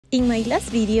In my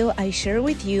last video, I shared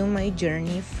with you my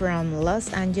journey from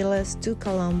Los Angeles to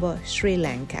Colombo, Sri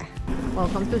Lanka.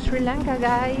 Welcome to Sri Lanka,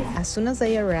 guys. As soon as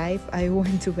I arrived, I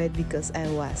went to bed because I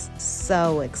was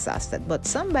so exhausted. But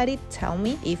somebody told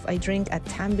me if I drink a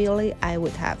Thambili, I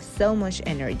would have so much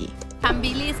energy.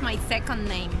 Thambili is my second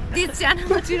name. This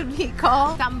channel should be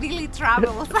called Thambili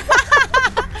Travels.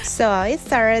 So I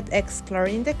started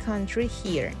exploring the country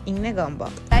here in Negombo.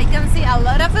 I can see a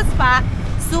lot of spa,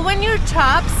 souvenir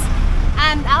shops,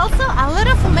 and also a lot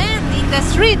of men in the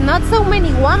street, not so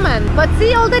many women. But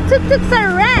see, all the tuk-tuks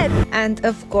are red. And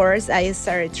of course, I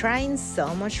started trying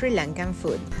so much Sri Lankan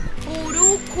food.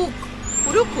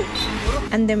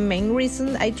 And the main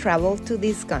reason I traveled to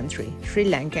this country, Sri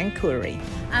Lankan curry.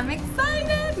 I'm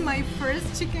excited! My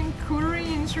first chicken curry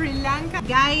in Sri Lanka.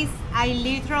 Guys, I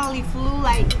literally flew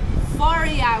like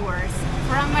 40 hours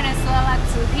from Venezuela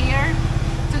to here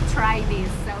to try this.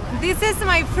 So this is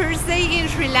my first day in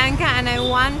Sri Lanka and I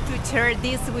want to share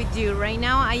this with you. Right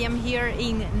now I am here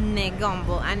in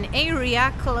Negombo, an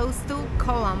area close to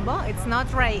Colombo. It's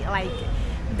not right like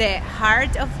the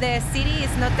heart of the city,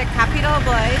 it's not the capital,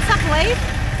 but it's a place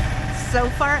so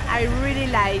far I really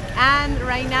like. And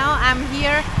right now I'm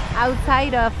here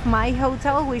outside of my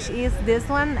hotel, which is this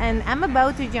one, and I'm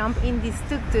about to jump in this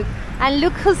tuk-tuk. And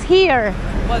look who's here!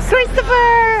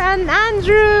 Christopher and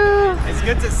Andrew! It's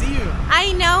good to see you.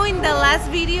 I know in the last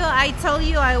video I told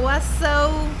you I was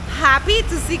so happy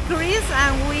to see Chris,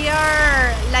 and we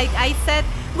are, like I said,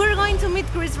 we're going to meet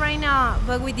Chris right now,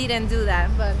 but we didn't do that.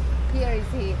 But here is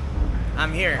he.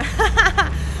 I'm here.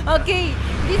 Okay,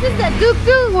 this is the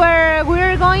tuk-tuk where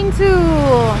we're going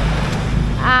to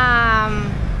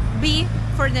be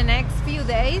for the next few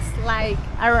days, like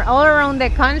all around the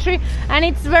country, and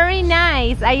it's very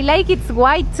nice. I like its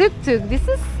white tuk-tuk. This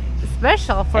is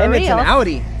special for real. And it's an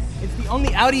Audi. It's the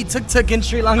only Audi tuk-tuk in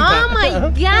Sri Lanka. Oh my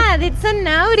god, it's an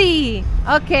Audi.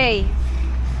 Okay,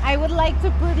 I would like to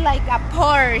put like a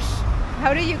Porsche.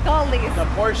 How do you call this? The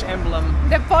Porsche emblem.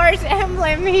 The Porsche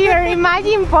emblem here.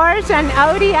 Imagine Porsche and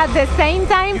Audi at the same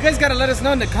time. You guys gotta let us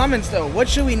know in the comments though. What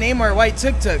should we name our white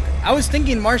tuk-tuk? I was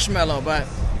thinking marshmallow, but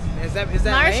is that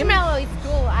marshmallow name? is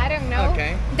cool. I don't know.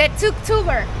 Okay. The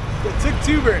tuk-tuber. The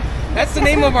tuk-tuber. That's the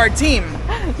name of our team.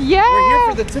 Yeah. We're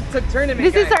here for the TukTuk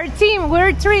Tournament. This is our team.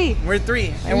 We're three. We're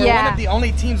three, and we're one of the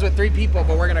only teams with 3 people,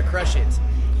 but we're gonna crush it.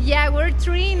 Yeah, we're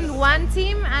 3 in one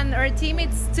team, and our team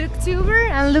is TukTuber.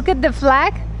 And look at the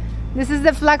flag. This is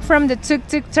the flag from the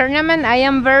TukTuk Tournament. I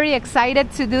am very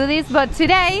excited to do this, but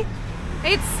today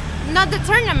it's not the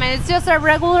tournament, it's just a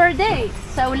regular day.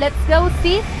 So let's go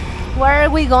see what are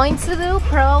we going to do.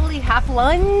 Probably have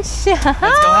lunch. Let's go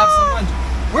have some lunch.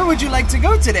 Where would you like to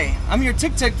go today? I'm your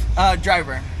tuk-tuk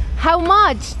driver. How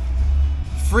much?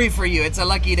 Free for you, it's a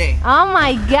lucky day. Oh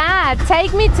my god,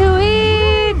 take me to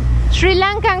eat Sri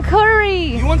Lankan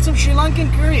curry. You want some Sri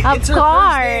Lankan curry? It's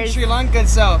our first day in Sri Lanka,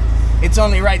 so it's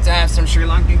only right to have some Sri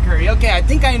Lankan curry. Okay, I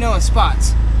think I know a spot.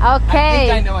 Okay. I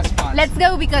think I know a spot. Let's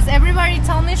go, because everybody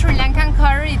told me Sri Lankan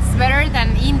curry is better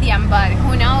than Indian, but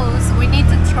who knows? We need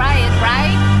to try it,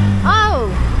 right? Oh,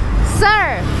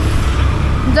 sir,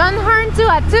 don't horn to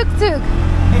a tuk-tuk.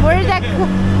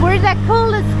 We're the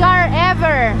coolest car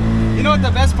ever. You know what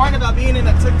the best part about being in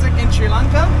a tuk-tuk in Sri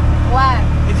Lanka? What?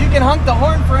 Is you can honk the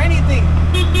horn for anything.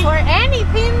 For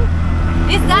anything?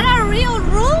 Is that a real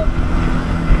rule?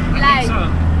 I think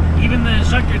so. Even the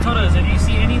instructor told us if you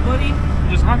see anybody,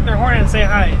 just honk their horn and say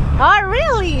hi. Oh,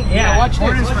 really? Yeah, watch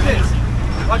this. Watch this.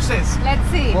 Watch this. Let's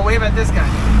see. We'll wave at this guy.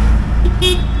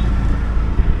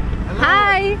 Hello.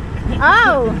 Hi.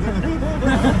 Oh.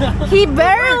 He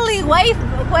barely waved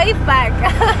back.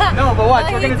 No, but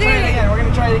watch. We're going to try it again. We're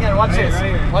going to try it again. Watch this.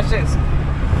 Right. Watch this.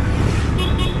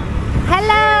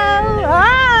 Hello.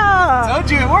 Oh.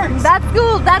 Told you it works. That's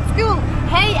cool. That's cool.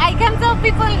 Hey, I can tell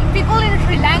people in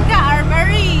Sri Lanka are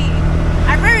very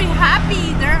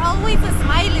happy. They're always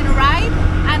smiling, right?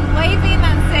 And waving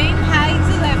and saying hi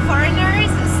to the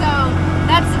foreigners. So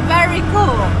that's very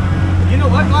cool. You know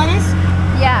what, Gladys?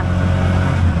 Yeah.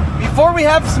 Before we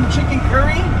have some chicken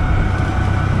curry,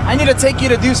 I need to take you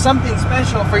to do something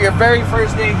special for your very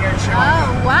first day here in Sri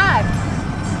Lanka. Oh, what?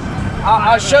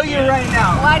 I'll show you right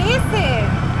now. What is it?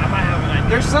 I might have an idea.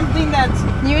 There's something that's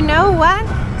You know what?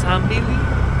 Thambili.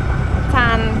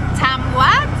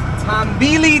 What?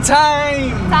 Thambili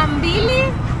time.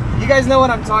 Thambili? You guys know what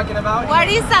I'm talking about? What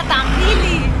is a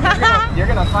Thambili? You're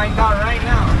gonna find out right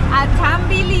now. A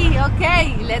Thambili.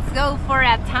 Okay, let's go for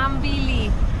a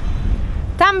Thambili.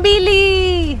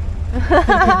 Thambili!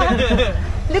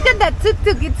 Look at that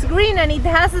tuk-tuk. It's green and it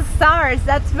has stars.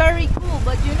 That's very cool.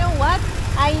 But you know what?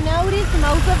 I noticed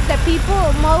most of the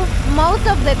people, most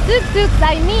of the tuk-tuks,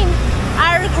 I mean,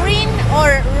 are green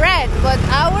or red, but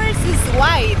ours is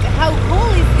white. How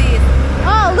cool is this?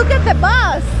 Oh, look at the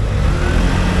bus.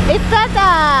 It's not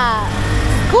a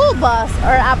school bus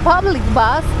or a public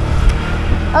bus.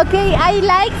 Okay, I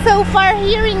like so far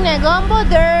here in Negombo,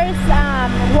 there's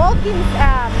walking,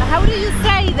 how do you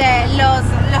say, los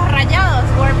rayados,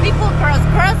 where people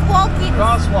crosswalking.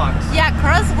 Crosswalks. Yeah,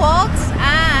 crosswalks,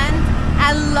 and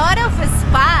a lot of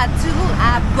spa too,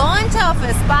 a bunch of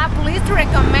spa. Please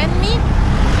recommend me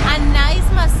a nice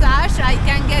massage I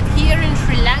can get here in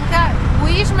Sri Lanka.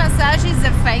 Which massage is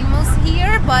the famous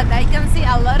here, but I can see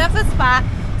a lot of spa,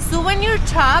 souvenir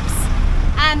shops,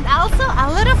 and also a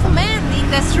lot of men in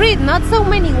the street. Not so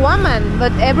many women,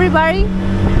 but everybody.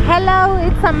 Hello,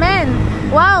 it's a man.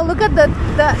 Wow, look at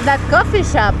that coffee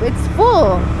shop. It's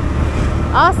full.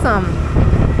 Awesome.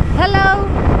 Hello.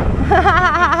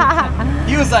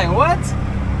 He was like, what?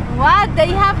 What? They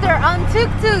have their own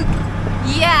tuk-tuk.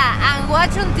 Yeah, and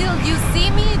watch until you see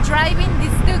me driving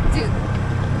this tuk-tuk.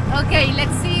 Okay,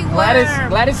 let's see where...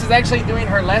 Gladys is actually doing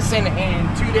her lesson in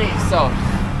 2 days, so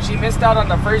she missed out on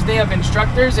the first day of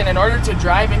instructors, and in order to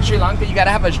drive in Sri Lanka, you gotta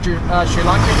have a Sri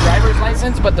Lankan driver's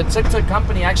license, but the tuk-tuk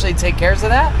company actually take care of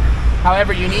that.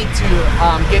 However, you need to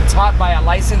get taught by a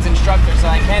licensed instructor, so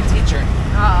I can't teach her.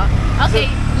 Okay,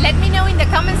 let me know in the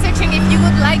comment section if you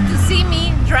would like to see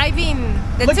me driving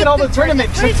the Look at all the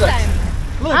tournament tuk-tuks.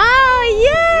 Look, oh,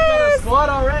 yes! we got a squad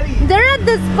already. They're at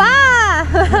the spa.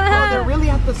 Oh, they're really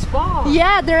at the spa.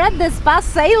 Yeah, they're at the spa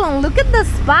Ceylon. Look at the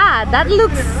spa. That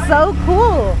looks so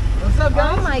cool. What's up,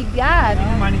 guys? Oh my god.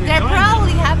 They're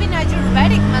probably having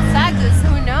Ayurvedic massages.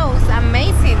 Who knows?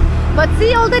 Amazing. But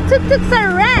see, all the tuk-tuks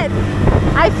are red.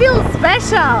 I feel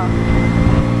special.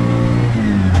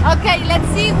 Okay, let's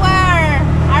see where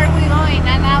are we going,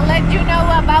 and I'll let you know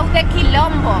about the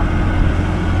Quilombo.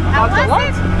 About the what?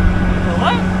 The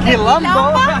what?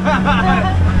 Quilombo?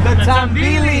 The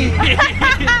Thambili.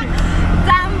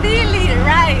 Thambili,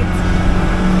 right.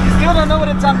 You still don't know what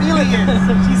a Thambili is.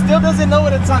 She still doesn't know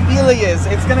what a Thambili is.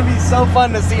 It's gonna be so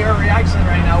fun to see her reaction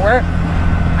right now.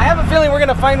 I have a feeling we're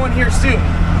gonna find one here soon.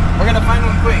 We're gonna find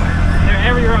one quick. They're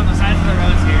everywhere on the sides of the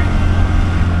roads here.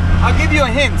 I'll give you a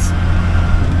hint.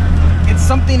 It's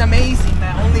something amazing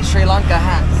that only Sri Lanka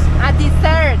has. A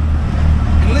dessert.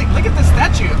 And look at the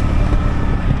statue.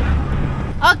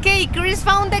 Okay, Chris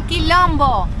found the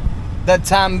Quilombo. The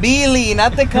Thambili,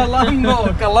 not the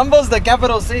Colombo. Colombo's the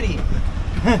capital city.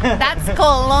 That's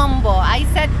Colombo. I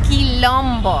said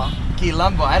Quilombo.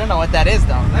 Quilombo. I don't know what that is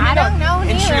though. I don't know In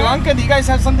neither. Sri Lanka, do you guys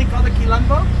have something called a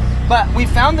Quilombo? But we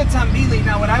found the Thambili.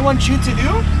 Now what I want you to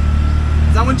do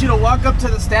is I want you to walk up to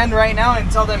the stand right now and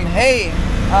tell them, hey,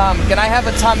 can I have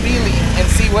a Thambili, and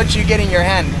see what you get in your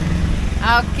hand.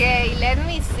 Okay, let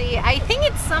me see. I think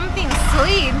it's something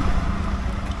sweet.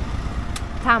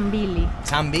 Thambili.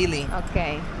 Thambili.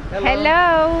 Okay. Hello.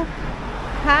 Hello.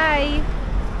 Hi.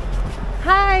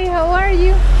 Hi, how are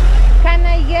you? Can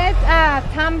I get a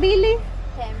Thambili?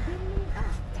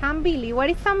 Thambili. What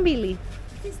is Thambili?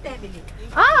 This is Thambili.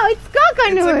 Oh, it's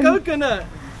coconut. It's a coconut.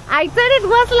 I thought it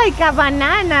was like a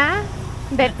banana.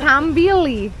 The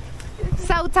Thambili.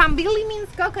 So Thambili means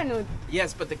coconut.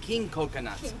 Yes, but the king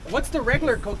coconut. What's the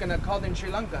regular coconut called in Sri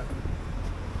Lanka?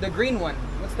 The green one.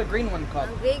 What's the green one called?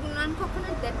 Big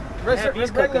non-coconut that Regular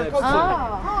coconut. Oh.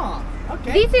 Oh,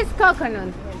 okay. This is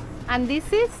coconut. And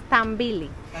this is Thambili.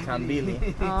 Thambili.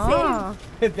 Oh.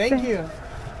 Thank you.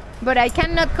 But I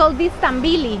cannot call this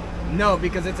Thambili. No,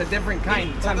 because it's a different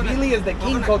kind. Thambili is the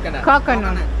king coconut.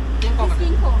 Coconut. king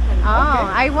coconut. Oh,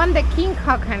 I want the king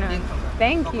coconut.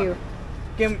 Thank you.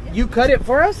 Can you cut it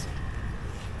for us?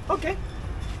 Okay.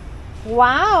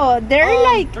 Wow, they're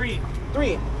like... Three.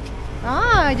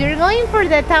 Oh, you're going for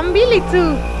the Thambili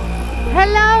too.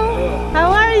 Hello,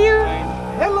 how are you?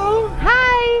 Hello.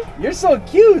 Hi. You're so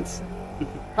cute.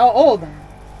 How old?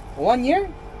 1 year?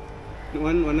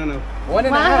 One and a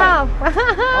 1.5. Wow.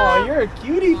 Oh, you're a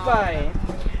cutie pie.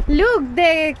 Look,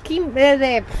 the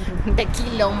Quilombo.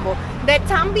 The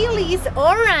Thambili is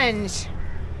orange.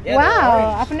 Yeah, they're Wow,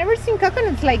 orange. I've never seen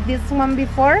coconuts like this one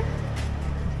before.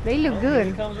 They look good.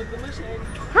 It comes with the machine.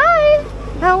 Hi,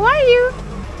 how are you?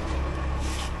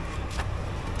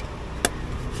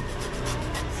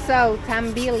 So,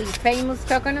 Thambili, famous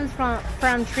coconuts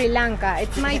from Sri Lanka.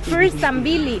 It's my first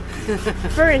Thambili.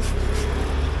 First.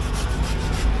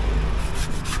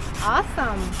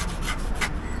 Awesome.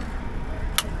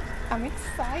 I'm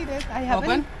excited. I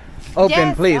haven't... Open,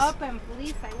 Yes, please. Open,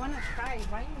 please. I want to try it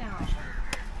right now.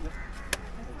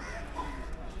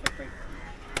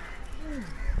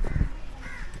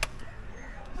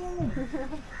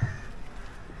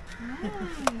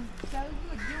 So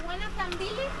good. You want a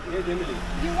Thambili? Yeah, Thambili.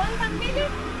 You want Thambili?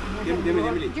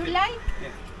 Thambili. You like?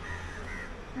 Yeah.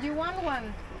 You want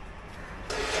one?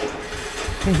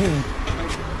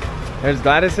 There's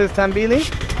Gladys's Thambili.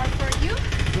 Or for you?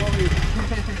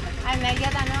 And I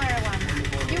get another one.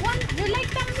 You like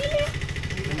Thambili?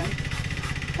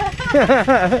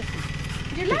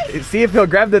 You like? See if he'll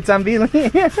grab the Thambili.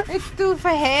 It's too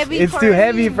heavy. It's too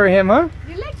heavy for him, huh?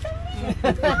 You like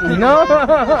Thambili? No.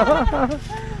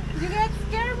 You get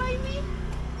scared by me?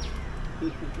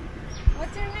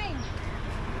 What's your name?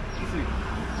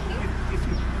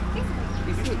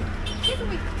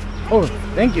 Kiswi. Oh,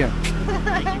 thank you.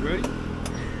 Ready?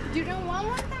 You don't want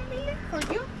one Thambili for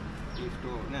you?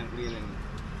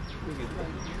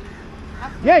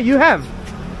 Yeah, you have.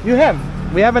 You have.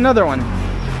 We have another one.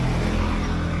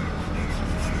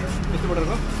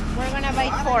 We're gonna buy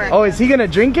 4. Oh, is he gonna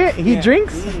drink it? He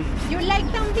drinks? You like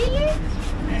Thambili?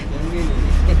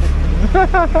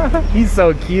 He's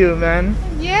so cute, man.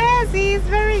 Yes, he's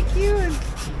very cute.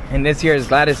 And this year is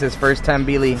Gladys's first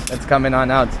Thambili that's coming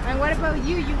on out. And what about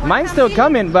you? You want Mine's still Thambili?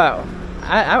 coming, but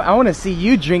I want to see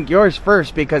you drink yours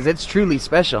first because it's truly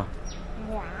special.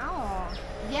 Wow.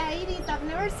 Yeah, it is. I've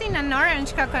never seen an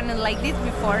orange coconut like this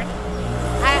before.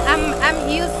 I'm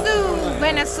used to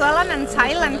Venezuelan and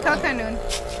Thailand coconut.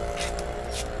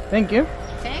 Thank you.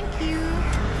 Thank you.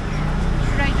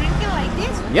 Should I drink it like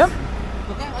this? Yep.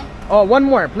 Oh, one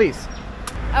more, please.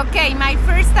 Okay, my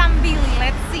first Thambili.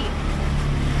 Let's see.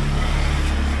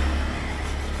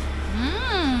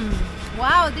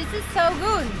 Wow, this is so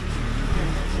good.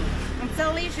 It's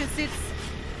delicious. It's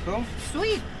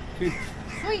sweet.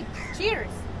 Sweet. Cheers.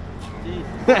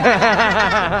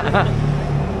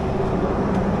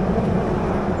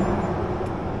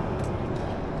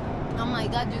 Oh my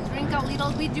God, you drink a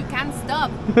little bit, you can't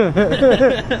stop.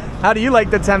 How do you like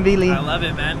the Thambili? I love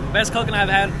it, man. Best coconut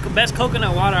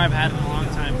water I've had in a long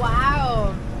time.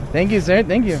 Wow. Thank you, sir.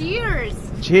 Thank you. Cheers.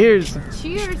 Cheers.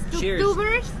 Cheers, Cheers.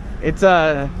 TukTubers. It's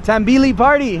a Thambili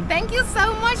party. Thank you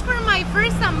so much for my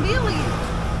first Thambili.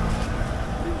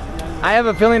 I have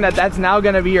a feeling that that's now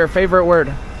going to be your favorite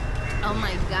word. Oh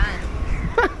my God.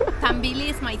 Thambili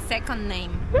is my second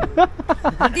name.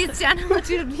 This channel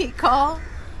should be called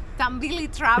Thambili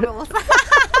Travels.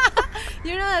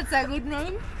 You know that's a good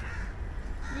name?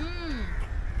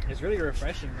 It's really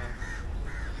refreshing,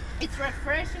 though. It's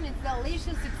refreshing, it's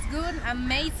delicious, it's good,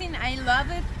 amazing, I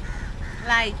love it.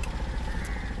 Like,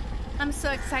 I'm so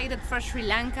excited for Sri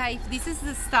Lanka. If this is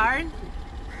the start,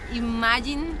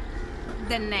 imagine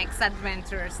the next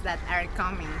adventures that are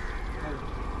coming.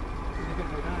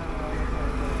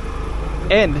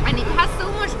 And it has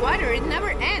so much water, it never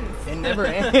ends. it never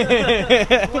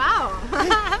ends. Wow.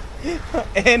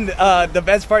 And the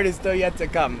best part is still yet to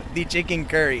come. The chicken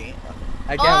curry.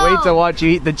 I can't wait to watch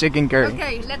you eat the chicken curry.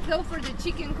 Okay, let's go for the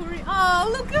chicken curry. Oh,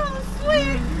 look how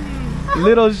sweet.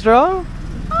 Little straw?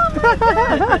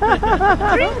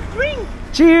 Drink.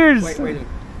 Cheers.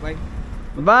 Wait.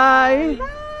 Bye.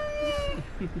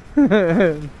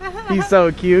 He's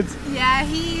so cute. Yeah,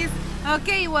 he is.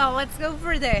 Okay, well, let's go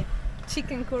for the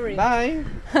chicken curry. Bye.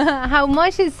 How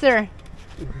much is, sir?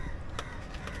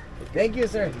 Thank you,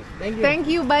 sir. Thank you. Thank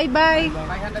you. Bye bye.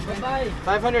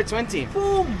 520.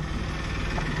 Boom.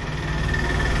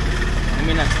 I'm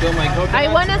gonna spill my coconut.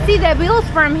 I want to see the bills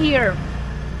from here.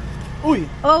 Uy.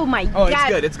 Oh my Oh,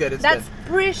 God. it's good. That's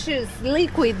precious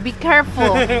liquid. Be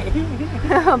careful.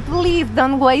 Please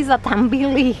don't waste a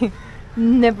Thambili.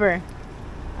 Never.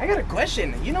 I got a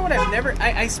question. You know what I've never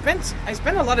I spent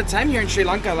a lot of time here in Sri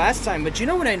Lanka last time, but you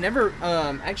know what I never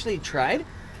actually tried?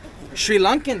 Sri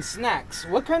Lankan snacks.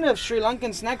 What kind of Sri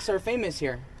Lankan snacks are famous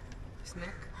here?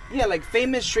 Snack? Yeah, like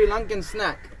famous Sri Lankan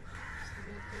snack.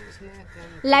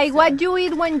 Like what you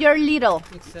eat when you're little.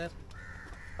 Mixer.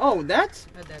 Oh, that?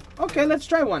 That. Okay, let's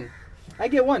try one. I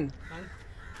get one. One.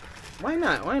 Why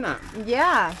not? Why not?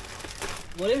 Yeah.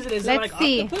 What is it? Is Let's it like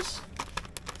see. octopus?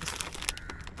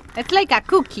 It's like a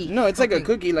cookie. No, it's like a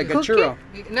cookie, like Cookie? a churro.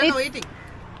 No, eating.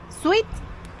 Sweet,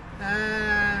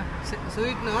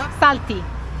 Sweet, no. salty.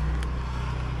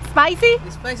 Spicy?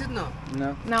 Spices, no.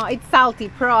 No. No, it's salty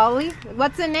probably.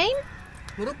 What's the name?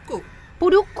 Murukku.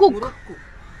 Purukuk. Murukku.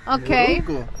 Okay.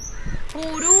 Cool.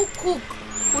 Purukuk.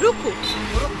 Purukuk.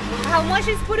 How much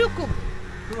is purukuk?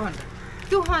 200.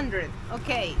 200.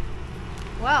 Okay.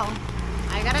 Well,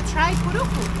 I gotta try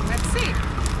purukuk. Let's see.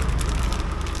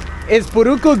 Is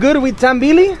puruku good with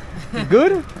Thambili?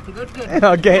 Good? Good.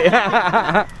 Okay.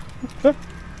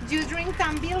 You drink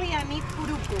Thambili and eat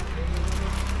purukuk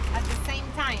at the same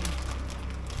time.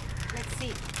 Let's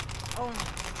see. Oh.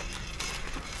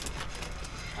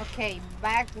 Okay,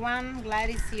 back 1,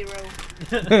 Gladys 0.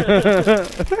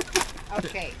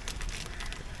 Okay.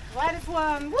 Gladys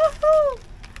 1. Woohoo!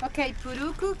 Okay,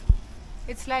 puruku.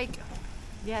 It's like,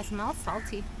 yeah, it smells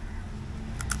salty.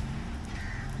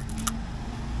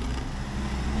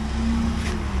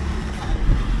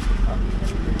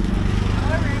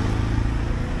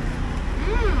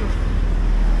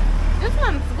 This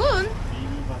one's good.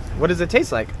 What does it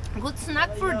taste like? Good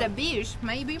snack for the beach,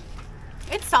 maybe.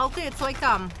 It's salty. It's like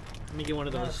Let me get one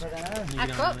of those.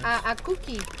 a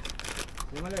cookie.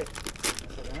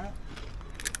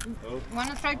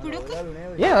 Wanna try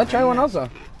puruku? Yeah, I'll try one also.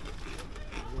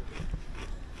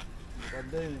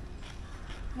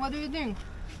 What do you think?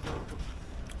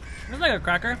 It's like a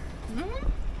cracker. Mm-hmm.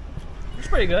 It's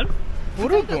pretty good. It's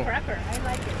like a cracker. I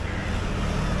like it.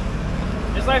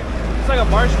 It's like a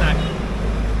bar snack.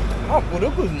 Oh,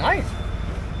 puruku's nice.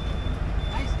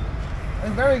 Nice.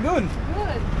 It's very good.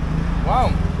 Good.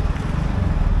 Wow.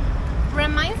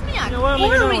 Reminds me of You know what, I'm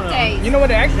gonna curry go now. taste. You know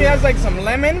what? It actually has like some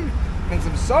lemon and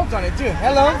some salt on it too.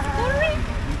 Hello. Curry?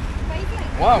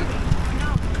 Wow. No.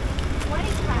 What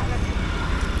is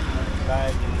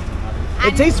that?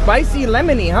 It tastes spicy,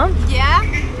 lemony, huh? Yeah,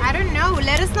 I don't know.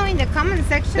 Let us know in the comment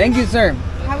section. Thank you, sir.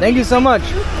 How Thank you so much.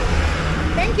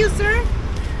 Thank you, sir.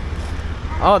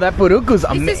 Oh, that puruku's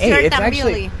This is amazing. your It's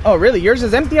actually. Thambili. Oh, really? Yours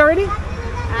is empty already?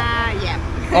 Yeah.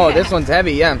 Oh, this one's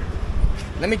heavy. Yeah.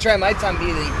 Let me try my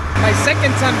Thambili. My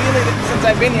second Thambili since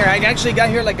I've been here. I actually got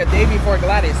here like a day before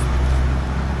Gladys.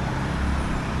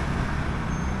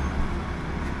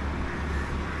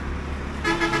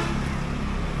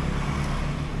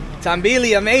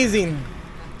 Thambili, amazing.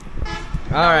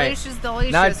 All right. Delicious,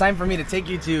 delicious. Now it's time for me to take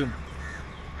you to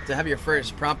have your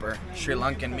first proper Sri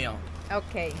Lankan meal.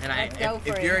 Okay, And let's go for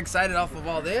if it. you're excited off of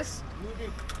all this,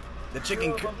 the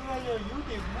chicken.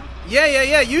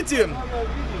 Yeah, YouTube.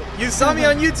 You saw me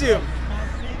on YouTube.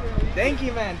 Thank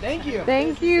you, man. Thank you.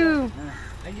 Thank you.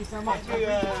 Thank you so much. Oh,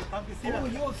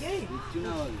 you okay?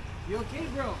 You okay,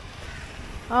 bro?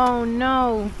 Oh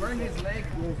no. Burn his leg.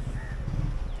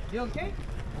 You okay?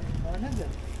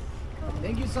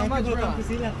 Thank you so much, bro.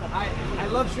 I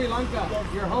love Sri Lanka.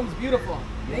 Your home's beautiful.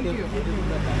 Thank you.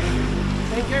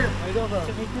 Take care.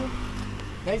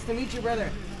 Nice to meet you, brother.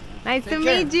 Nice Take to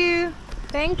care. meet you.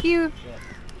 Thank you.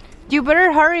 You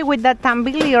better hurry with that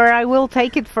Thambili or I will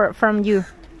take it from you.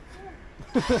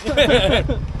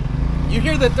 You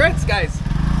hear the threats, guys.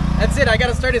 That's it. I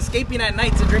gotta start escaping at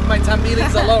night to drink my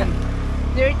Thambilis alone.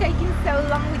 You're taking so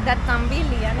long with that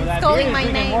Thambili and it's calling my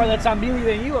name. More of that Thambili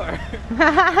than you are.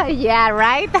 Yeah,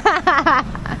 right?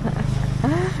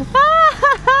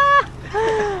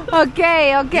 Okay.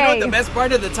 You know what the best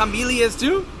part of the Thambili is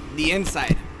too? The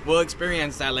inside. We'll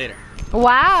experience that later.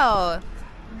 Wow.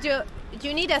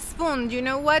 You need a spoon. You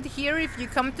know what? Here, if you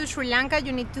come to Sri Lanka,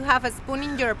 you need to have a spoon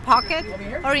in your pocket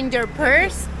or in your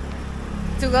purse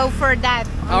to go for that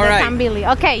on All the right.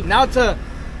 Thambili. Okay, Now to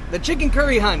the chicken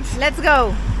curry hunt. let's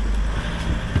go.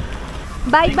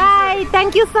 Bye-bye.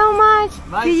 Thank you so much.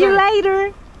 Bye, See you sir.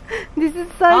 later. This is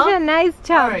such Huh? a nice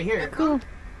job. All right, here. Cool.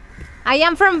 I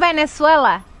am from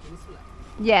Venezuela.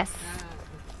 Yes.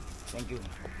 Thank you.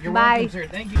 You're Bye. welcome, sir.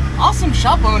 Thank you. Awesome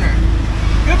shop owner.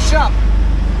 Good shop.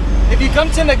 If you come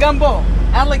to Negombo,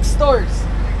 Alex Stores.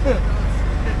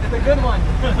 The good one.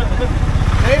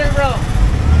 Later, bro.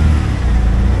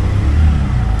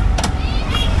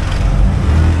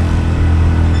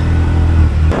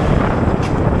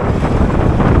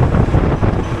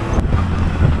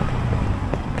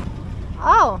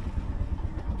 Oh,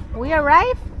 we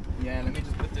arrived? Yeah, let me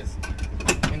just put this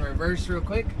in reverse real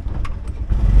quick.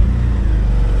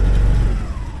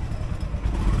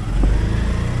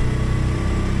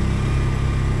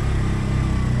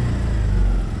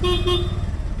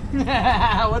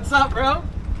 What's up, bro?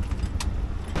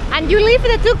 And you leave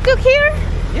the tuk-tuk here?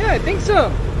 Yeah, I think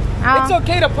so. Oh, It's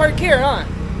okay to park here, huh?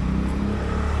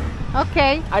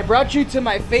 okay. I brought you to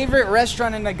my favorite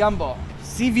restaurant in Negombo,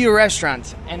 Seaview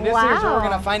Restaurant. And this is where we're Wow.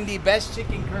 gonna find the best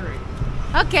chicken curry.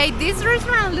 Okay, this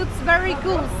restaurant looks very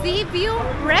cool. Sea View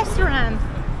Restaurant.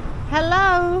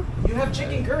 Hello. You have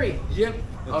chicken curry? Yep.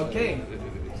 Okay.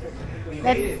 We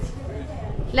Let's- made it.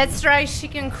 Let's try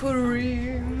chicken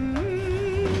curry.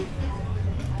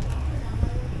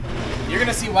 You're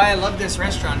gonna see why I love this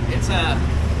restaurant. It's a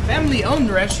family-owned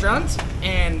restaurant,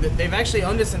 and they've actually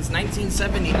owned it since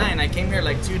 1979. I came here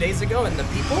like 2 days ago, and the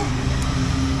people,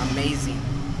 amazing.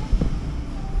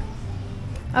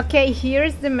 Okay,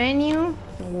 here's the menu.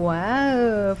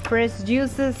 Wow, fresh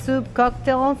juices, soup,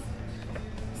 cocktails,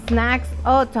 snacks.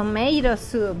 Oh, tomato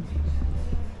soup.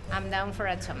 I'm down for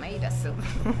a tomato soup.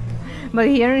 But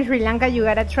here in Sri Lanka, you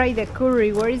gotta try the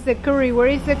curry. Where is the curry? Where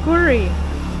is the curry?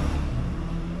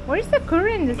 Where is the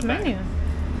curry in this menu?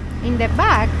 In the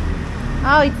back?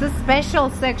 Oh, it's a special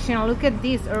section. Look at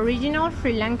this. Original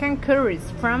Sri Lankan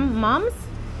curries from Mom's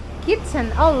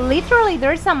Kitchen. Oh, literally,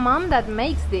 there's a mom that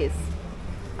makes this.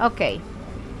 Okay.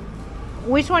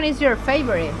 Which one is your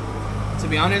favorite? To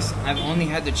be honest, I've only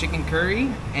had the chicken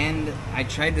curry and I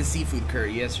tried the seafood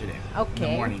curry yesterday. Okay.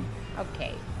 In the morning.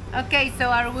 Okay. Okay, so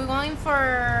are we going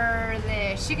for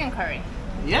the chicken curry?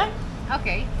 Yeah?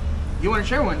 Okay. You want to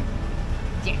share one?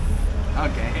 Yes.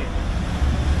 Okay.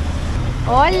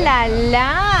 Oh la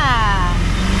la!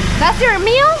 That's your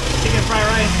meal? Chicken fried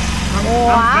rice.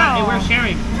 Wow. Hey, we're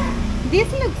sharing.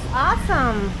 This looks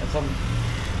awesome. Some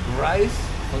rice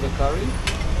for the curry.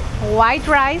 White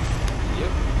rice.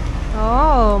 Yep.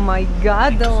 Oh my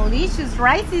god, delicious.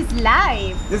 Rice is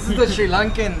live. This is the Sri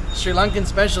Lankan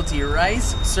specialty,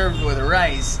 rice served with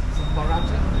rice. Some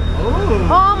paratha.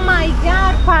 Oh my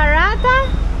god, paratha?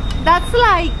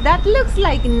 That looks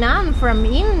like naan from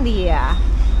India.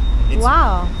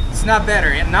 Wow. It's not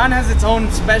better. Naan has its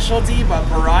own specialty, but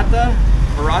paratha,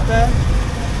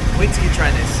 wait till you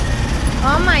try this.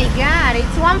 Oh my god,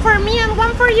 it's one for me and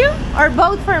one for you? Or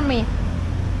both for me?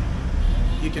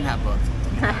 You can have both.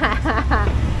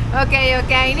 Okay,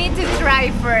 I need to try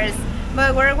first.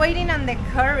 But we're waiting on the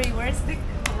curry. Where's the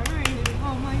curry?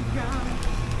 Oh my god.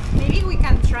 Maybe we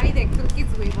can try the cookies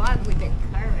we bought with the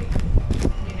curry.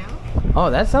 You know? Oh,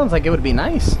 that sounds like it would be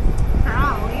nice.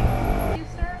 Probably.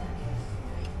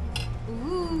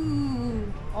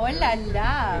 Ooh. Oh la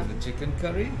la. Here's the chicken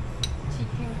curry.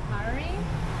 Chicken curry.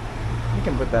 You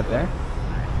can put that there.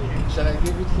 Shall I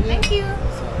give it here? Thank you.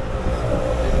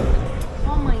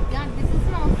 Oh my god, this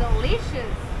smells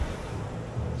delicious.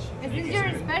 Is this your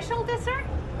special dessert?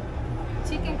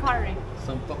 Chicken curry.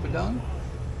 Some papadum.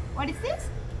 What is this?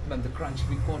 And the crunch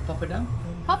we call papadum.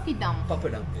 Papadum.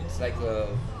 Papadum. It's like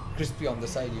crispy on the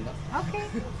side, you know. Okay.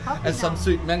 And some Papadum.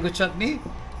 sweet mango chutney.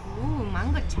 Ooh,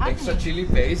 mango chutney. Extra chili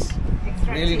paste.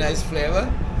 Extra Really chili. nice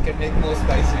flavor. Can make more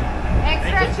spicy.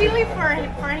 Extra chili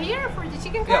for here, for the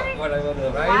chicken curry? Yeah, whatever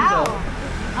the rice.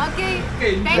 Wow. Okay.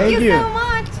 Okay, Thank you you. so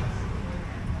much.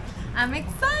 I'm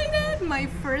excited. My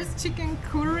first chicken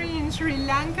curry in Sri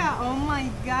Lanka. Oh my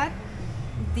god.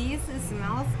 This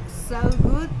smells so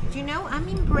good. You know, I'm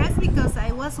impressed because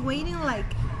I was waiting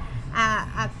like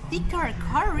a thicker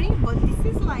curry, but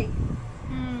this is like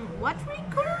watery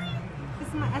curry. It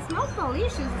smells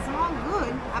delicious. It smells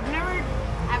good.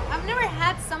 I've never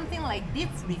had something like this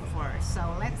before. So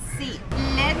let's see.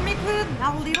 Let me put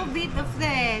a little bit of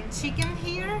the chicken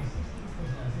here.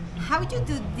 How do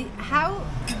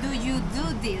you do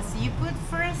this? You put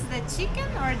first the chicken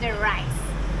or the rice?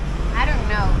 I don't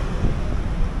know.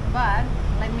 But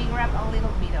let me grab a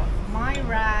little bit of my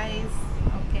rice.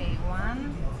 Okay,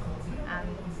 1 and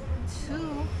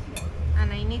 2,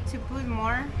 and I need to put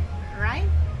more, right?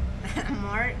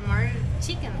 more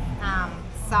chicken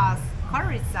sauce,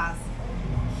 curry sauce.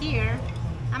 Here,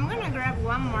 I'm gonna grab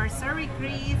one more. Sorry,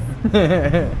 Chris.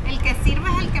 El que sirve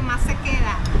es el que más se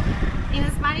queda. In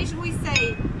Spanish we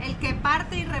say, el que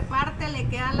parte y reparte le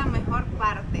queda la mejor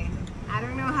parte. I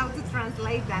don't know how to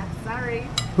translate that. Sorry.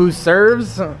 Who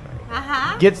serves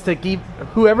Uh-huh. gets to keep.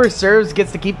 Whoever serves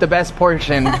gets to keep the best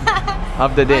portion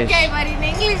of the dish. Okay, but in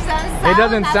English It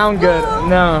doesn't as sound good, cool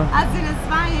no. as in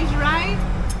Spanish, right?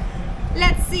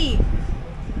 Let's see.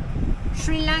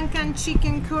 Sri Lankan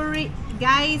chicken curry.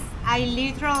 Guys, I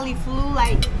literally flew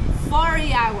like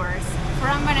 40 hours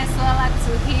from Venezuela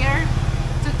to here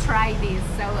to try this.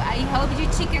 So I hope you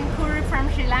chicken curry from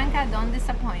Sri Lanka don't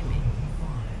disappoint me.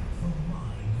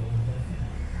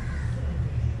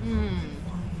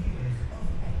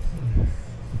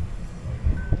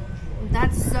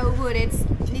 That's so good. It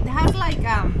has like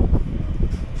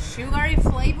sugary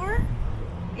flavor.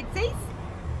 It tastes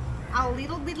a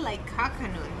little bit like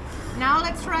coconut. Now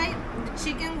let's try the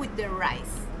chicken with the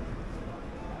rice.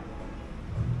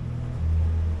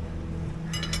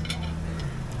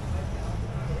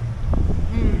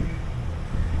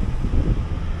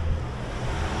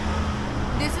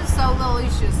 This is so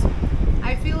delicious.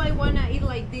 I feel I wanna eat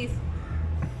like this.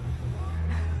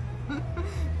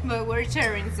 But we're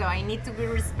sharing, so I need to be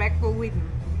respectful with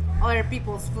other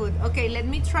people's food. Okay, let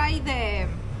me try the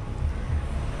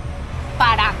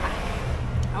paratha.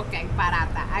 Okay,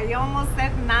 paratha. I almost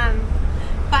said naan.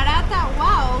 Paratha,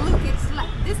 wow, look, it's like,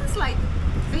 this is like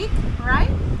thick,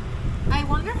 right? I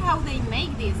wonder how they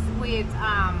make this with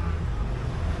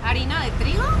harina de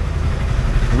trigo?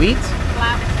 Wheat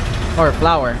or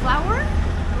flour? Flour,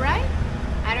 right?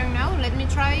 I don't know. Let me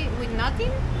try with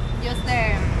nothing. Just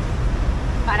the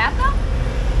Paratha?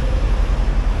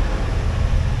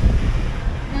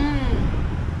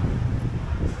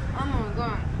 Oh my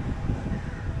god.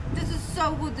 This is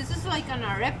so good. This is like an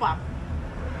arepa.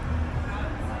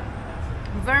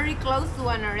 Very close to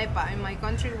an arepa. In my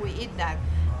country we eat that.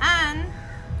 And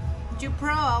you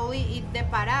probably eat the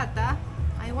paratha.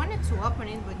 I wanted to open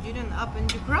it, but you don't open.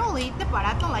 You probably eat the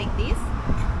paratha like this.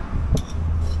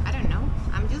 I don't know.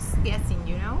 I'm just guessing,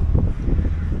 you know?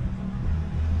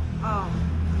 Oh,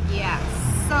 yeah.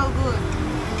 So good.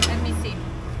 Let me see.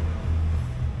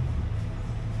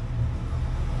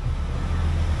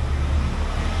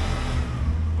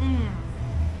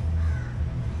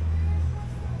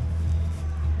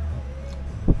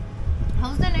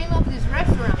 How's the name of this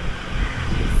restaurant?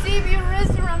 Seaview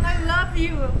Restaurant, I love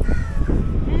you.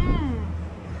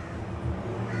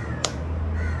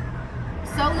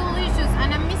 So delicious,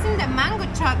 and I'm missing the mango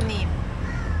chutney.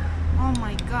 Oh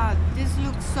my god, this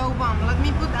looks so bomb. Let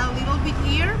me put a little bit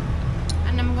here,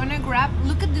 and I'm gonna grab.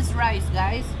 Look at this rice,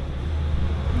 guys.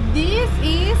 This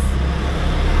is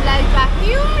like a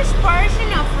huge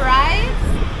portion of rice,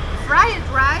 fried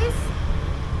rice,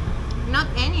 not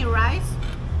any rice.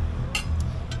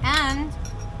 And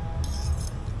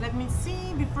let me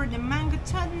see, before the mango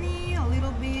chutney, a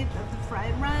little bit of the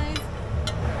fried rice.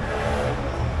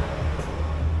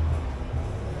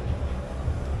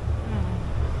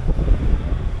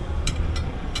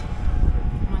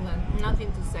 Oh my god,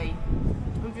 nothing to say.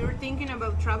 If you're thinking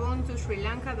about traveling to Sri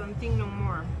Lanka, don't think no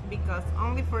more, because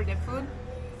only for the food,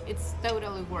 it's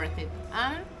totally worth it.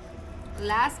 And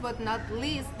last but not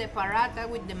least, the paratha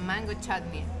with the mango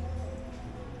chutney.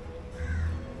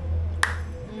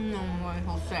 No way,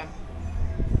 Jose.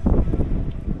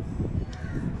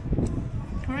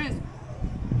 Chris,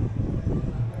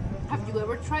 have you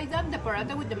ever tried that? The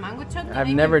paratha with the mango chutney? I've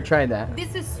never tried that.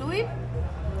 This is sweet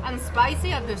and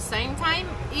spicy at the same time.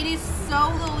 It is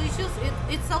so delicious.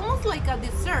 It's almost like a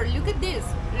dessert. Look at this.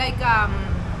 Like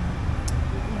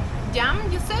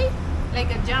jam, you say? Like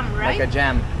a jam, right? Like a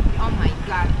jam. Oh my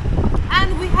god.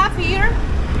 And we have here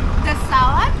the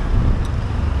salad.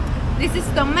 This is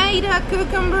tomato,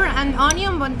 cucumber, and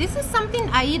onion, but this is something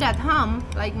I eat at home.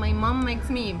 Like my mom makes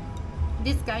me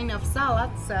this kind of salad,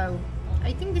 so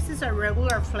I think this is a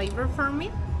regular flavor for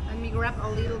me. Let me grab a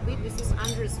little bit. This is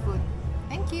Andrew's food.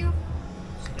 Thank you.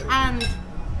 And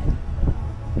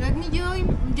let me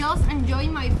just enjoy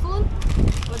my food.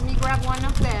 Let me grab one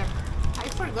of the, I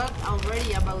forgot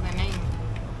already about the name,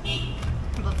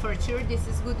 but for sure this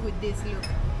is good with this look.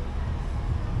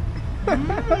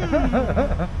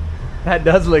 That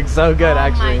does look so good,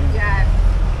 actually. Oh my god.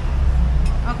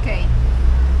 Okay.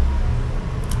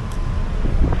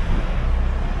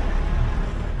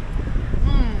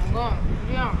 Good.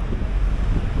 Yeah.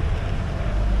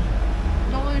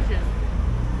 Delicious.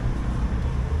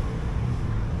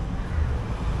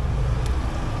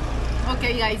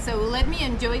 Okay guys, so let me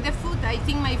enjoy the food. I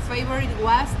think my favorite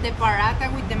was the paratha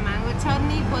with the mango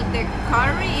chutney, but the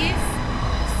curry is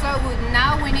so good.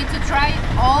 Now we need to try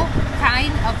all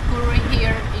kind of curry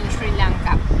here in Sri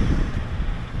Lanka.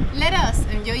 Let us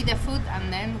enjoy the food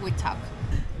and then we talk.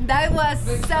 That was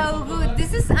so good.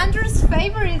 This is Andrew's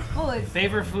favorite food.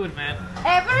 Favorite food, man.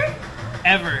 Ever?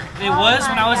 Ever. It Oh was my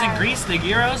when I was God. in Greece, the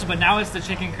gyros, but now it's the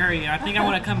chicken curry. I think I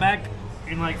want to come back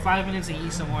in like 5 minutes and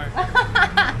eat some more.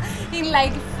 In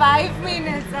like 5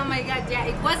 minutes. Oh my god, yeah,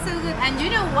 it was so good. And you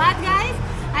know what, guys?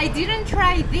 I didn't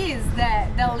try this,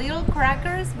 the little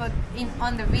crackers, but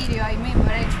on the video, I mean,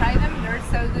 when I tried them, they're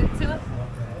so good too.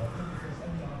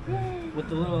 With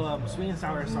the little sweet and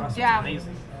sour sauce, Yeah. it's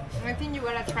amazing. I think you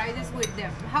gotta try this with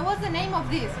them. How was the name of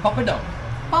this? Papadum.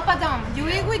 Papadum. You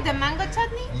eat with the mango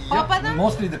chutney? Papadum?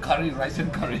 Mostly the curry, rice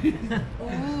and curry.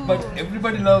 Ooh. But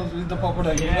everybody loves with the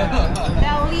papadum. Yeah.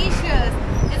 Delicious.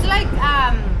 It's like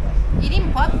eating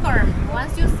popcorn.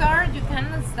 Once you start, you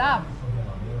cannot stop.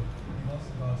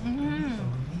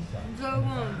 So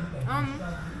good.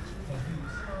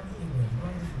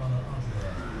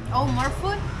 Oh, more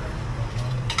food?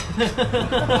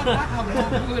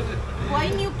 Why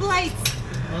new plates?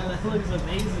 Oh, that looks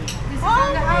amazing. This is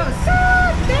on the house.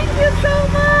 God, thank you so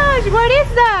much. What is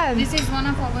that? This is one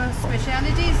of our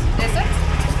specialties, dessert,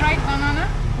 fried banana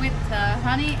with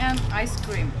honey and ice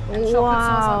cream and chocolate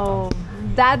sauce on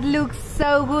top. That looks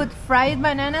so good. Fried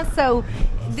banana. So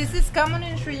this is common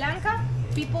in Sri Lanka.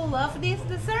 People love this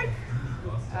dessert.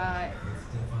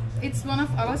 It's one of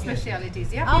our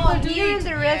specialties. Yeah. Oh, people do here in it. the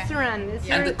Yeah. restaurant. It's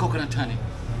And the your coconut honey.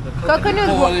 coconut.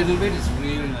 Oh, a little bit is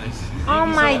really nice. Oh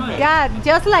my god.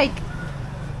 Just like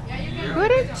Yeah, you can. put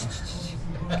it.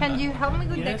 Can you help me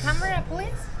with Yes. the camera,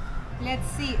 please? Let's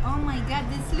see. Oh my god,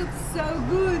 this looks so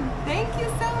good. Thank you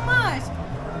so much.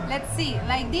 Let's see.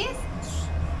 Like this?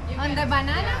 On the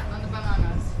banana? Yeah, on the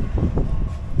bananas.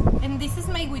 And this is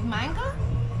made with mango?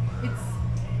 It's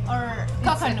Or It's a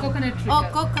coconut? coconut tree. Oh,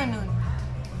 coconut.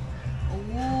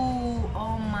 Ooh,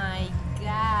 oh my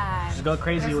god. Just go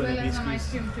crazy as with well it, as some ice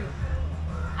Beasties. cream too.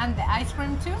 And the ice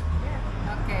cream too?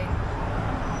 Okay.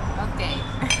 Okay.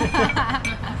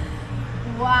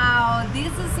 Wow,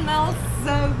 this smells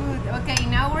so good. Okay,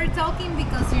 now we're talking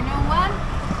because you know what?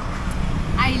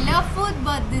 I love food,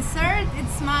 but dessert,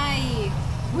 it's my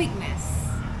weakness.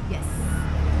 Yes.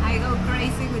 I go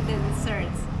crazy with the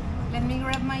desserts. Let me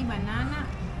grab my banana.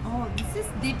 Oh, this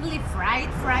is deeply fried.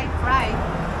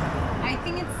 I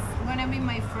think it's gonna be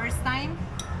my first time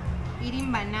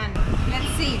eating banana. Let's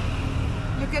see.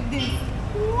 Look at this.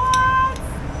 What?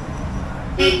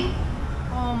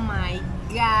 Oh my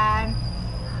god.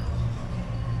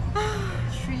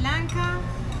 Sri Lanka.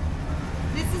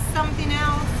 This is something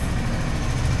else.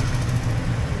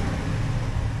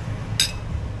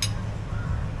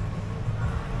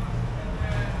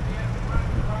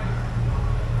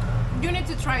 You need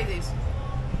to try this.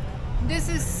 This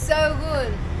is so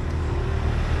good.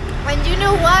 And you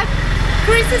know what?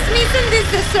 Chris is missing this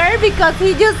dessert because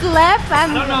he just left I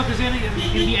and don't know if there's gonna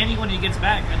be any when he gets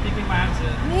back. I think we might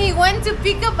have to. he went to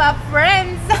pick up a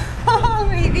friend. So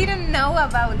he didn't know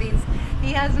about this.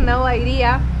 He has no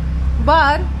idea.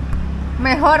 But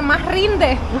mejor más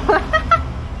rinde.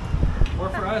 Or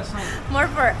for us, huh? More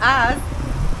for us.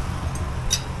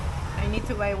 I need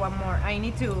to buy one more.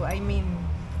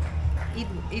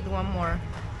 Eat one more.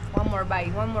 One more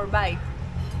bite.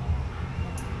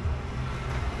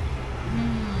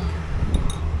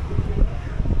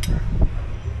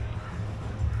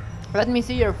 Let me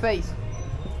see your face.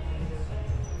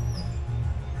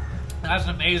 That's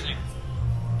amazing.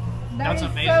 That's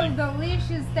That's amazing. so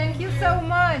delicious. Thank you so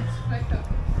much.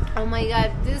 Oh my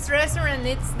god, this restaurant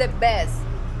it's the best.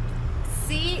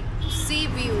 Sea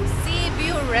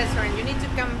view restaurant. You need to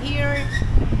come here.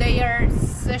 They are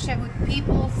such a good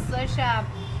people, such a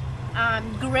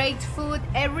great food.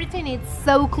 Everything is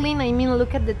so clean. I mean,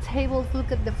 look at the tables,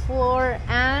 look at the floor,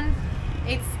 and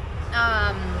it's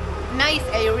nice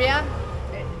area.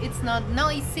 It's not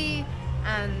noisy,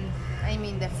 and I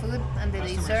mean the food and the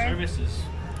Customer dessert service is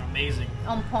amazing.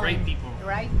 on point. Great people.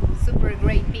 Right? Super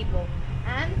great people.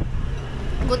 And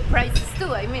good prices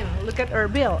too. I mean, look at our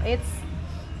bill. It's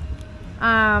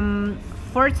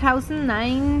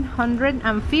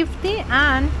 4,950,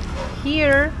 and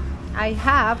here I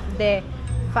have the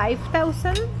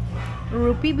 5,000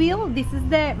 rupee bill. This is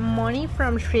the money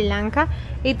from Sri Lanka.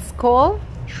 It's called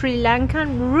Sri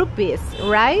Lankan rupees,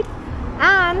 right?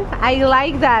 And I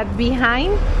like that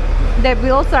behind the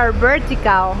bills are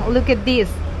vertical. Look at this.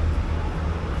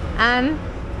 And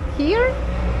here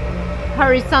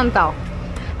horizontal.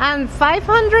 And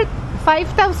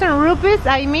 5,000 rupees,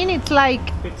 I mean it's like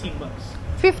 15 bucks.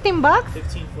 15 bucks?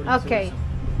 15, 42 Okay. or something.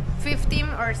 15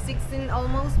 or 16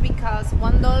 almost, because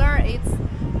 $1 it's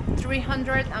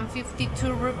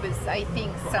 352 rupees, I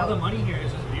think. All the So money here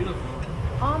is just beautiful.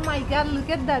 oh my god, look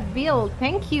at that bill.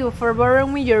 Thank you for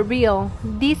borrowing me your bill.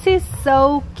 This is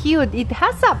so cute. It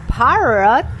has a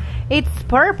parrot. It's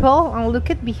purple, and look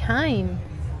at behind.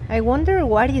 I wonder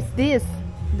what is this.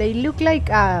 They look like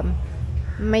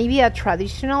maybe a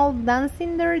traditional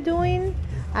dancing they're doing.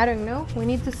 I don't know. We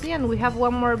need to see. And we have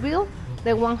one more bill,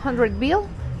 the 100 bill.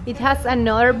 It has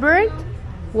another bird.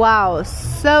 Wow,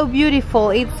 so beautiful.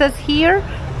 It says here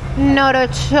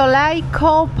Norocholai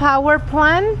coal power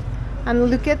plant, and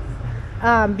look at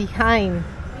behind.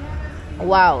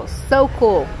 Wow, so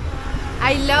cool.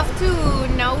 I love to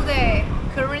know the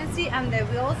currency and the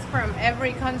bills from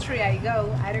every country I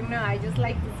go. I don't know, I just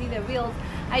like to see the bills.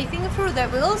 I think through the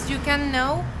bills you can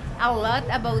know a lot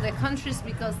about the countries,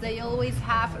 because they always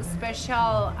have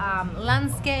special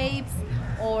landscapes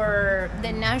or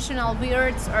the national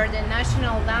birds or the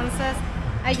national dances.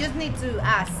 I just need to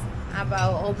ask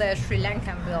about all the Sri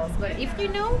Lankan bills. But if you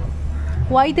know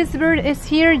why this bird is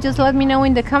here, just let me know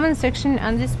in the comment section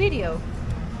on this video.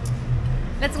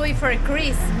 Let's wait for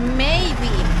Chris.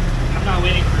 Maybe I'm not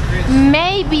waiting for Chris.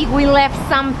 maybe we left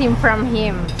something from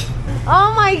him.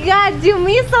 Oh my god, you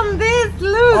missed on this,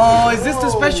 look! Oh, is this the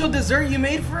special dessert you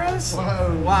made for us?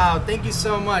 Wow. Wow, thank you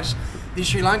so much. The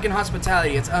Sri Lankan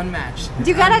hospitality, it's unmatched.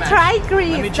 You gotta Unmatched. try, Chris.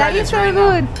 Let me try That is this so right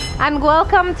good. now. And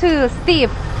welcome to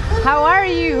Steve. How are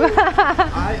you?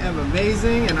 I am amazing.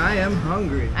 amazing, and I am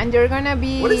hungry. And you're gonna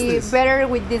be What is this? better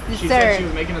with this She said she dessert.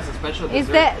 was making us a special It's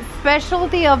dessert. the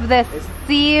specialty of the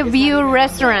Sea It's View not even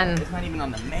restaurant. It's not even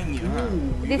on the menu, huh?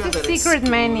 This is secret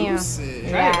menu. Exclusive.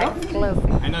 Try it, Yeah, bro.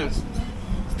 exclusive. I know.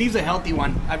 Steve's a healthy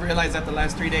one. I've realized that the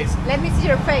last 3 days. Let me see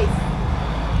your face.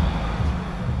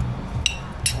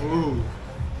 Ooh.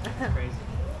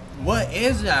 What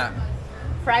is that?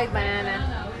 Fried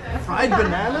banana. Fried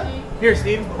banana? Here,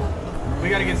 Steve. We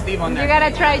gotta get Steve on there. You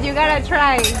gotta try. You gotta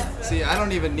try. See, I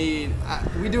don't even need.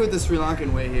 We do it the Sri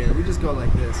Lankan way here. We just go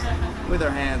like this with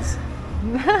our hands.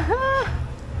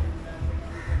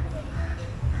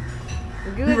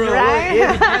 Good, Bro, right? it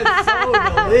is so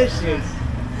delicious.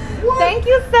 Thank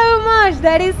you so much.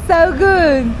 That is so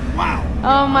good. Wow.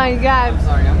 Oh my God.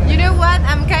 Sorry, You know what?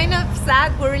 I'm kind of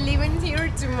sad we're leaving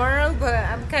here tomorrow, but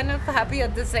I'm kind of happy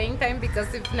at the same time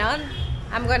because if not,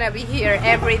 I'm gonna be here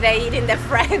every day eating the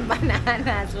fried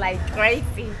bananas like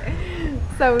crazy.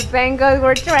 So thank God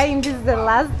we're trying this the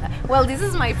last. Well, this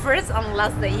is my first and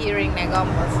last day here in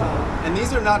Negombo. So. And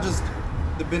these are not just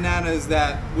the bananas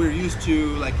that we're used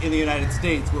to, like in the United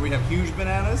States, where we have huge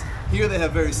bananas. Here they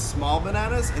have very small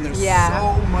bananas, and they're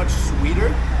so much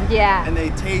sweeter, Yeah. and they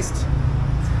taste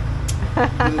He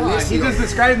just delicious.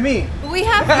 described me. We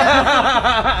have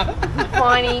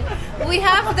funny. We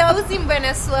have those in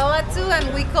Venezuela too,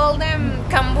 and we call them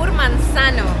cambur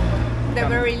manzano, the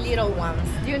very little ones.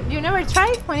 You never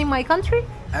tried one in my country?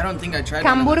 I don't think I tried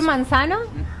Cambur one of those. manzano?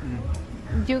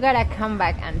 You gotta come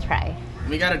back and try.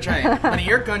 We gotta try it. But in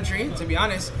your country, to be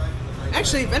honest,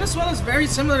 actually Venezuela is very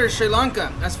similar to Sri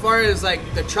Lanka as far as like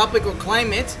the tropical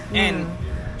climate, and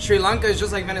Sri Lanka is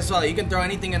just like Venezuela. You can throw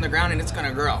anything in the ground and it's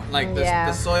gonna grow. Like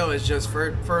the soil is just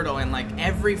fertile, and like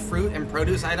every fruit and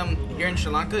produce item here in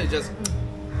Sri Lanka is just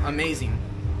amazing.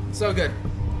 So good.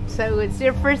 So it's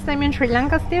your first time in Sri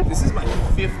Lanka, Steve? This is my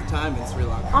 5th time in Sri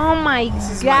Lanka. Oh my This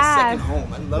is God. my second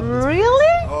home. I love this.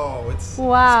 Really? Oh, it's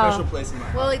Wow. a special place in my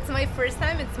heart. Well, it's my first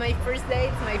time. It's my first day.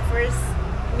 It's my first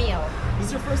meal. This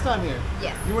is your first time here?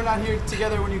 Yes. You were not here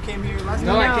together when you came here last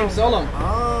No, time? I came solo. Oh,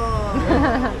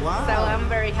 wow. So I'm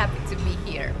very happy to be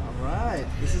here. All right.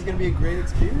 This is going to be a great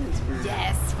experience for you.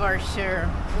 Yes, for sure.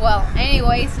 Well,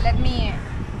 anyways, let me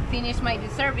finish my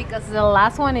dessert because the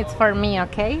last one is for me,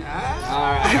 okay?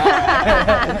 All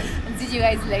right. See you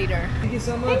guys later. Thank you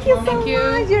so much. Thank you so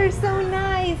much. You're so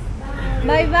nice.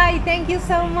 Bye bye. Thank you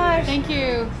so much. Thank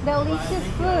you. Delicious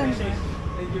food.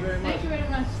 Thank you very much. Thank you very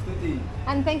much.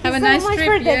 And thank you Have a so nice much trip,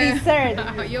 for the yeah. dessert.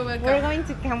 You're welcome. We're going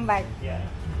to come back.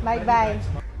 Bye bye.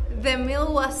 The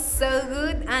meal was so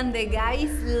good, and the guys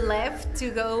left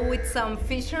to go with some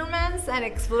fishermen and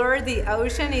explore the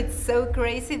ocean. It's so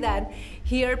crazy that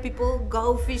here people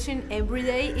go fishing every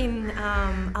day in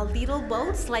a little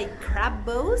boats, like crab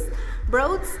boats.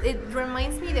 It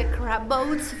reminds me the crab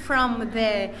boats from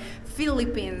the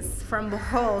Philippines, from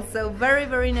Bohol. So very,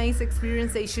 very nice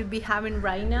experience they should be having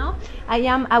right now. I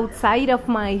am outside of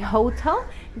my hotel.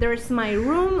 There's my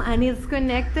room, and it's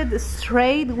connected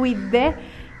straight with the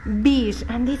beach,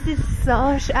 and this is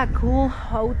such a cool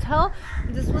hotel.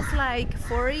 This was like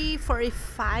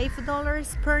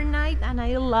 $45 per night, and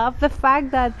I love the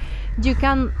fact that you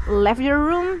can leave your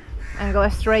room and go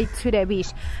straight to the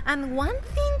beach. And one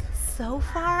thing so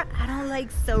far I don't like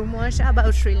so much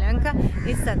about Sri Lanka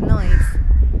is that noise.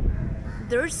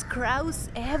 There's crows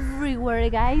everywhere,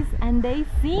 guys, and they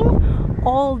sing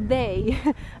all day.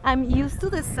 I'm used to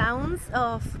the sounds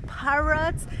of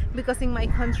parrots because in my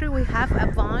country we have a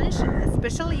bunch,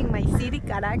 especially in my city,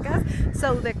 Caracas.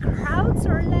 So the crowds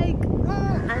are like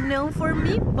unknown for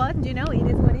me, but you know, it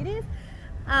is what it is.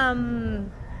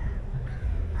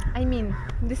 I mean,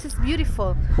 this is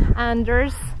beautiful, and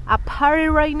there's a party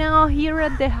right now here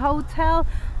at the hotel.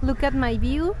 Look at my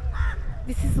view.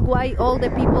 This is why all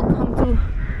the people come to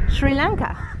Sri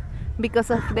Lanka, because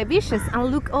of the beaches.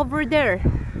 And look over there,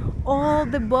 all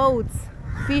the boats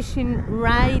fishing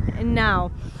right now.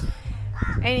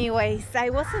 Anyways, I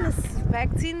wasn't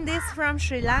expecting this from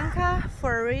Sri Lanka,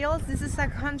 for real. This is a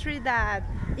country that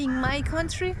in my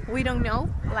country we don't know.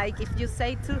 Like if you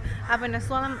say to a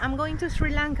Venezuelan, I'm going to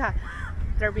Sri Lanka,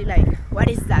 they'll be like, what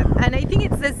is that? And I think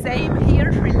it's the same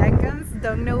here. Sri Lankans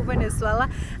don't know Venezuela,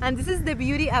 and this is the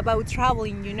beauty about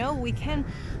traveling, you know. We can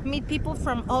meet people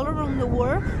from all around the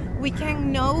world. We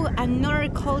can know another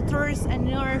cultures,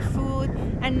 another food,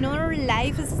 another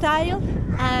lifestyle,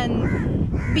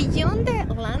 and beyond the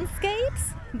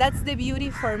landscapes, that's the beauty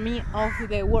for me of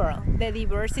the world, the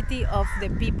diversity of the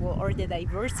people, or the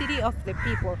diversity of the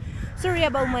people. Sorry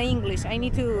about my English, I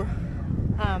need to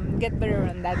get better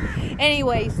on that.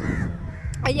 Anyways,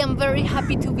 I am very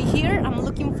happy to be here. I'm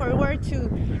looking forward to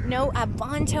know a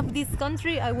bunch of this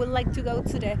country. I would like to go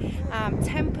to the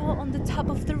temple on the top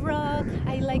of the rock.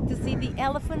 I like to see the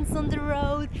elephants on the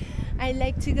road. I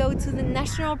like to go to the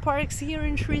national parks here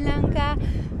in Sri Lanka.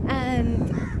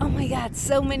 And oh my God,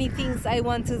 so many things I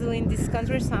want to do in this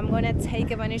country. So I'm gonna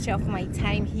take advantage of my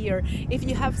time here. If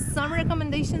you have some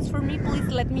recommendations for me, please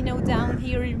let me know down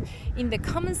here in the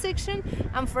comment section.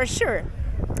 And for sure,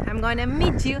 I'm gonna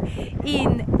meet you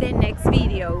in the next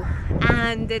video.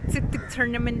 And the TukTuk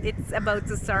tournament, it's about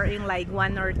to start in like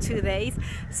 1 or 2 days,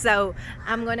 so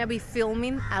I'm gonna be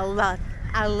filming a lot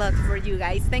for you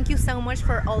guys. Thank you so much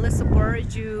for all the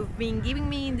support you've been giving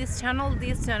me in this channel.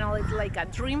 This channel is like a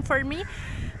dream for me.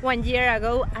 1 year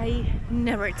ago, I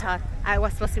never thought it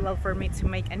was possible for me to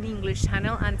make an English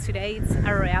channel, and today it's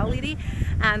a reality,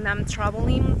 and I'm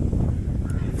traveling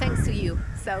thanks to you.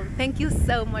 So thank you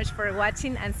so much for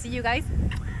watching, and see you guys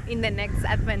in the next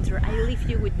adventure. I leave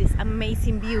you with this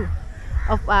amazing view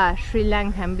of Sri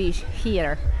Lankan beach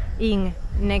here in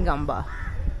Negombo.